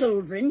the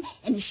children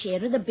and a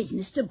share of the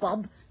business to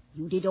Bob?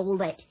 You did all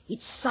that.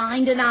 It's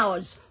signed and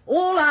ours.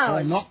 All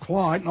ours. Not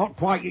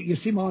quite. You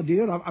see, my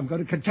dear, I'm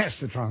going to contest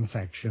the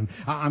transaction.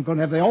 I'm going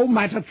to have the whole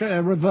matter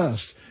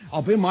reversed.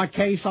 I'll bring my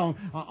case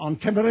on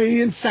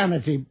temporary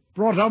insanity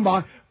brought on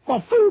by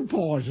food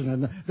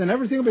poisoning. Then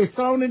everything will be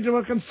thrown into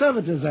a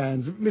conservator's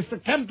hands,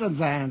 Mr. Kempton's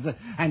hands,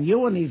 and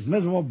you and these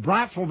miserable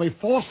brats will be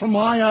forced from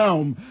my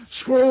home.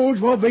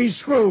 Scrooge will be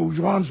Scrooge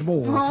once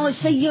more. Oh, I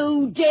see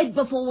you dead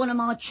before one of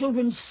my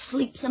children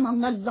sleeps among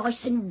the lice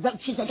and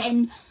roaches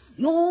again.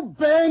 You'll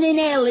burn in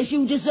hell as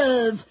you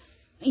deserve.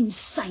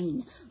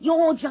 Insane.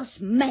 You're just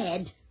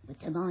mad, but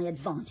to my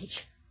advantage.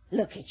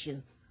 Look at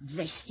you,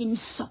 dressed in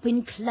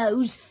sopping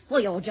clothes. Well,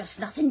 you're just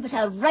nothing but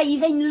a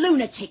raving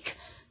lunatic.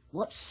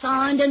 What's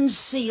signed and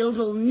sealed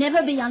will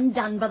never be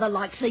undone by the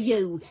likes of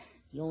you.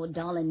 Your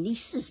darling niece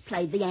has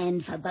played the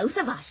hand for both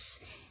of us.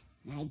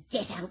 Now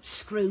get out,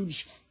 Scrooge.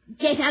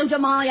 Get out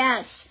of my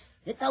house.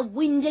 Let the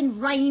wind and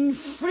rain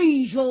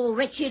freeze your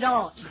wretched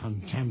heart.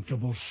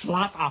 Contemptible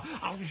slut.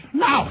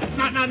 No.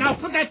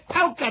 Put that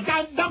poker.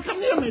 Don't come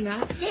near me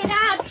now. Get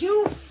out,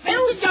 you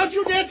filth. Don't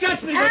you dare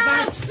touch me.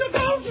 Out.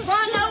 Don't.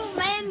 Run, old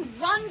man.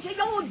 Run to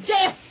your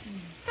death.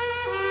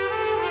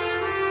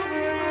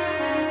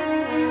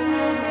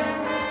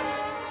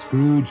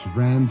 Scrooge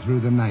ran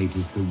through the night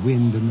as the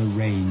wind and the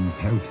rain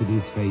pelted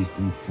his face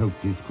and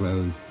soaked his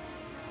clothes.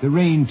 The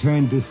rain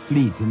turned to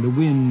sleet and the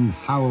wind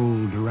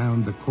howled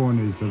around the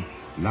corners of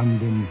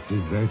London's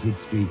deserted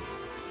streets.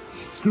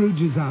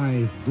 Scrooge's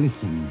eyes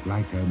glistened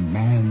like a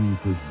man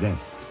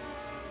possessed.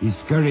 He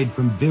scurried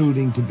from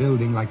building to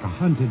building like a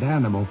hunted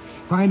animal.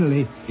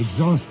 Finally,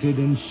 exhausted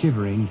and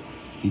shivering,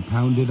 he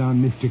pounded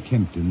on Mr.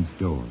 Kempton's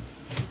door.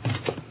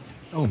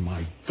 Oh,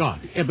 my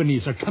God.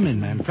 Ebenezer, come in,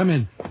 man. Come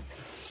in.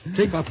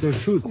 Take off those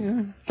shoes.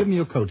 Yeah. Give me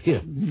your coat.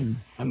 Here.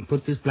 And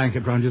put this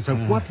blanket round yourself.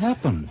 What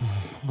happened?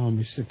 Oh,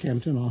 Mr.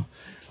 Kempton,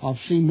 I've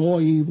seen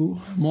more evil,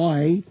 more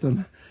hate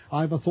than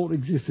I ever thought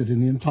existed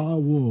in the entire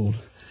world.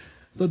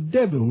 The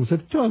devils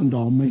have turned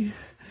on me.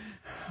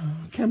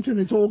 Kempton,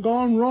 it's all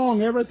gone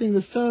wrong. Everything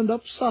has turned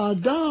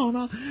upside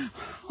down.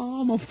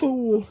 I'm a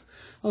fool.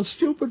 A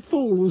stupid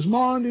fool whose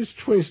mind is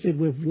twisted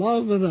with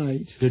love and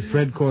hate. Did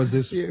Fred cause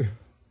this? Yeah.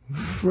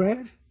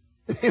 Fred?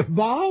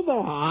 Bob,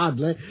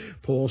 hardly.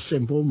 Poor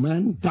simple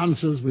man,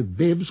 dunces with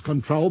bibs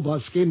controlled by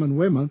scheming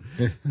women.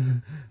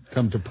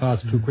 Come to pass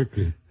too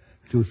quickly,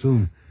 too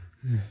soon.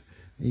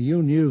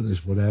 You knew this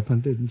would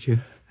happen, didn't you?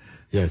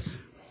 Yes.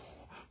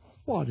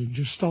 Why didn't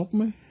you stop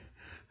me?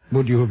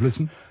 Would you have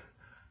listened?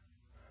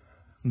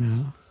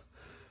 No,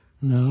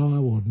 I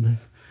wouldn't.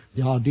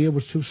 The idea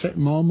was too set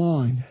in my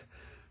mind.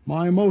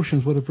 My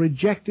emotions would have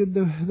rejected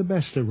the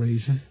best of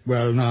reason.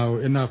 Well, now,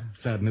 enough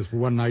sadness for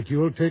one night.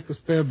 You'll take the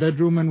spare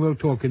bedroom and we'll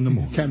talk in the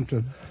morning.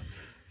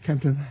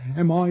 Kempton,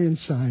 am I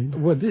insane?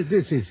 Well,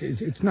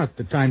 it's not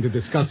the time to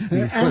discuss these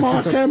questions. Am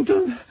I,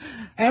 Kempton?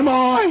 Am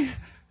I?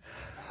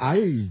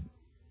 I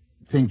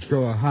think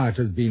your heart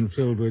has been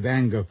filled with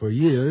anger for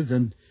years,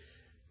 and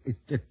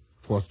it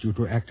forced you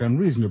to act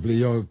unreasonably.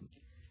 Your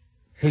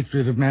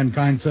hatred of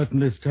mankind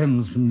certainly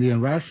stems from the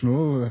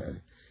irrational,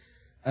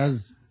 as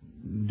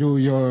do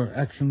your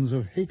actions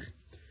of hate.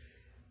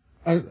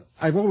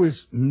 I've always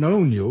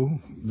known you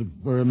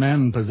were a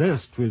man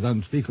possessed with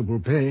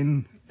unspeakable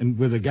pain and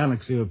with a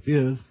galaxy of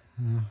fears.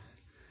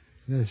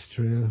 That's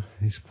true.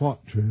 It's quite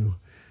true.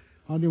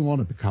 I didn't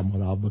want to become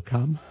what I've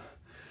become.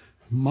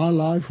 My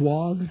life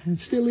was, and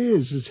still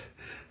is,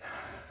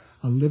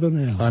 a living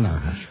hell. Oh, no,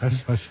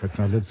 hush.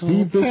 Now, let's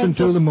leave this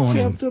until the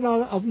morning. Captain,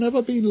 I've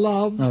never been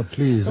loved. Now,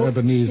 please,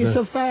 Ebenezer. It's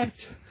a fact.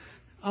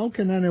 How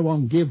can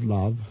anyone give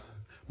love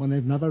when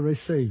they've never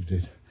received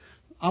it?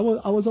 I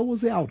was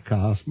always the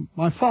outcast.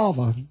 My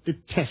father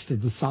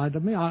detested the sight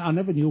of me. I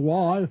never knew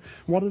why.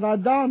 What had I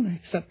done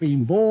except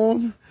being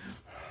born?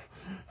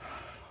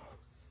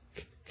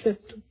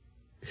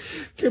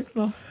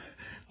 Kipton,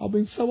 I've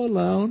been so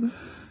alone,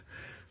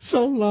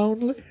 so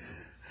lonely.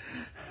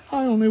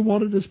 I only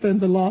wanted to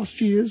spend the last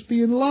years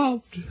being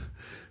loved.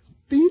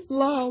 Being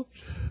loved.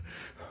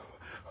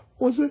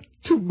 Was it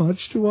too much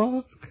to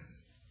ask?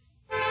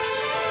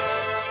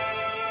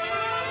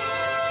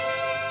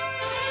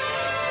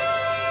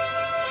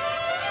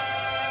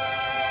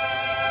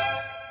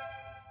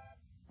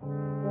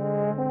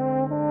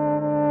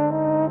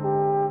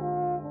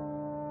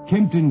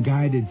 Kempton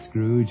guided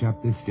Scrooge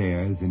up the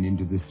stairs and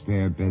into the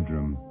spare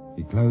bedroom.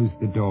 He closed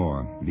the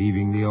door,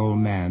 leaving the old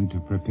man to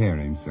prepare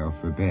himself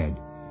for bed.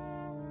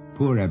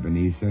 Poor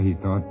Ebenezer, he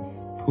thought.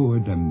 Poor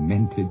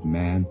demented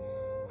man.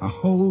 A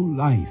whole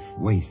life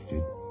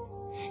wasted.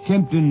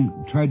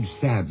 Kempton trudged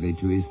sadly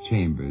to his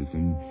chambers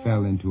and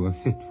fell into a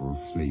fitful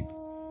sleep.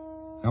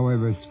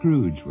 However,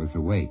 Scrooge was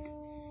awake.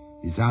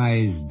 His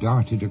eyes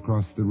darted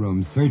across the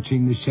room,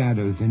 searching the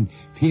shadows and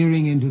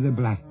peering into the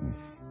blackness.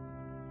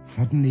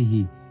 Suddenly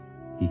he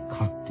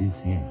cocked his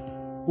head.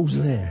 Who's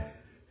there?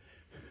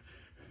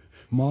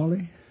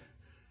 Molly?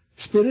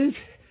 Spirit?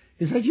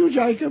 Is that you,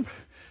 Jacob?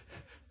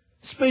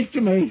 Speak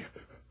to me.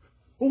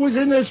 Who was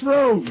in this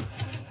room?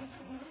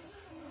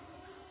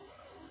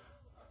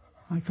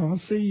 I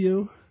can't see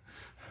you.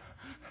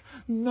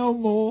 No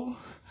more.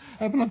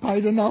 Haven't I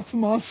paid enough for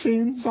my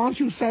sins?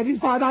 Aren't you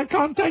satisfied? I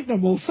can't take no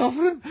more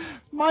suffering.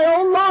 My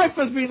whole life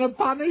has been a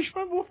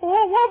punishment. What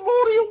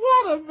more do you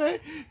want of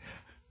me?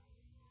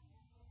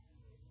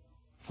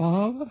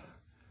 Father?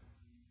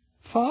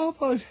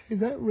 Father, is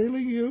that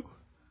really you?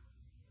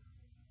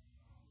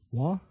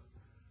 What?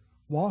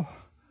 What?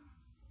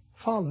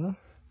 Follow?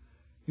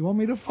 You want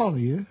me to follow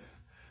you?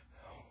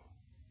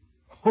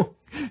 Oh,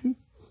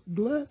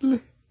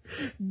 gladly.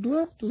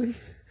 Gladly.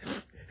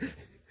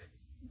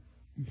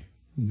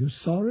 You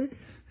sorry?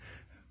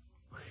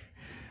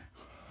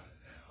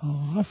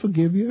 Oh, I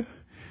forgive you.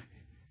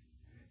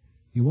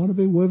 You want to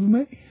be with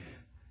me?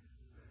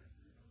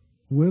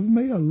 With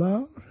me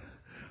alone?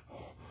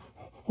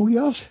 Oh,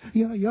 yes,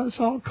 yes,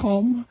 I'll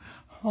come.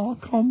 I'll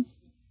come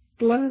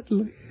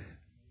gladly.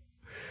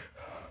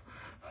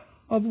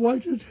 I've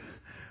waited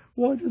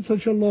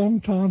such a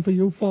long time for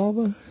you,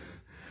 Father.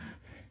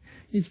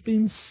 It's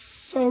been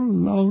so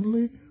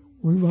lonely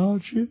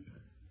without you.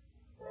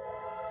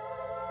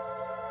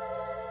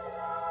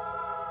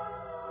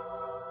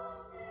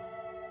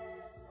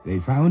 They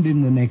found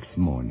him the next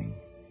morning.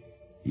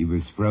 He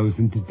was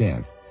frozen to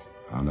death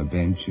on a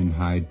bench in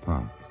Hyde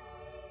Park.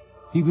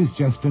 He was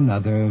just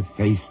another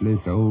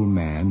faceless old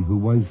man who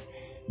was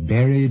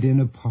buried in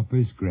a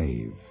pauper's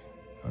grave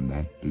on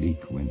that bleak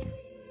winter.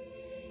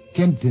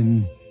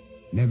 Kempton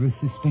never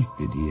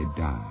suspected he had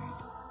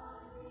died,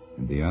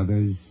 and the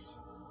others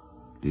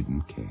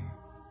didn't care.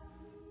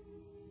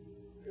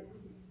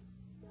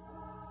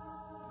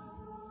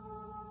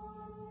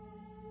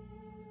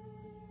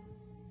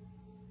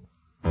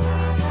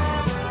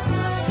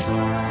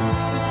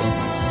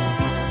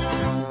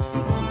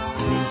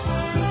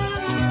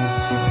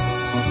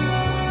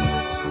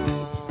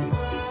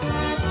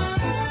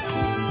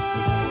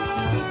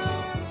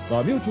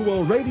 The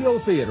Mutual Radio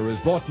Theater is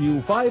brought to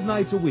you 5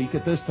 nights a week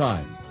at this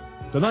time.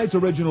 Tonight's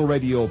original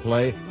radio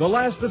play, The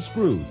Last of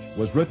Scrooge,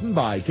 was written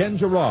by Ken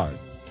Gerard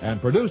and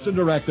produced and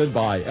directed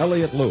by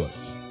Elliott Lewis.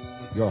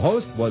 Your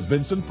host was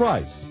Vincent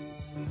Price.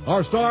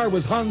 Our star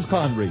was Hans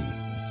Conried.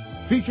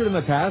 Featured in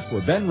the cast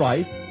were Ben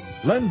Wright,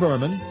 Len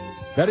Berman,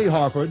 Betty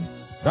Harford,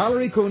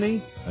 Valerie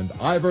Cooney, and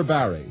Ivor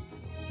Barry.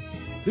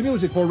 The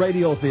music for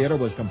Radio Theater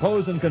was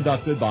composed and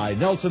conducted by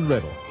Nelson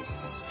Riddle.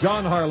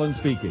 John Harlan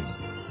speaking.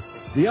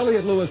 The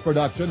Elliott Lewis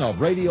production of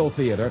Radio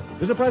Theater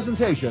is a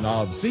presentation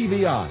of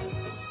CVI.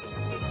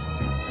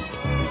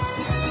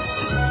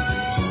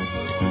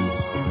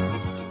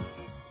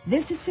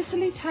 This is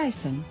Cicely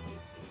Tyson.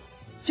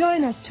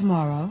 Join us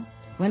tomorrow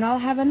when I'll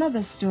have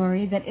another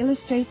story that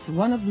illustrates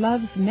one of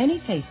love's many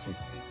faces.